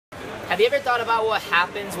Have you ever thought about what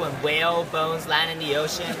happens when whale bones land in the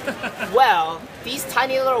ocean? Well, these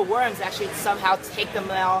tiny little worms actually somehow take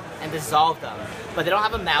them out and dissolve them. But they don't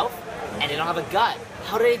have a mouth and they don't have a gut.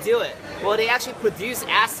 How do they do it? Well, they actually produce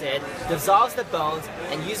acid, dissolves the bones,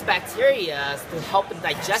 and use bacteria to help them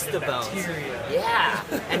digest the bones. Yeah,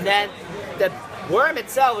 and then the worm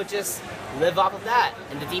itself would just live off of that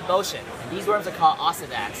in the deep ocean. And these worms are called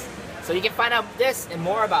osedacs. So you can find out this and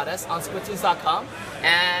more about us on squidtunes.com,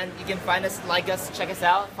 and you can find us, like us, check us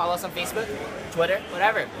out, follow us on Facebook, Twitter,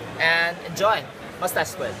 whatever, and enjoy. Mustache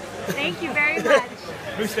squid. Thank you very much.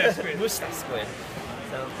 Mustache squid. Mustache squid.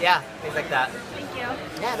 So yeah, things like that. Thank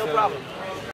you. Yeah, no problem.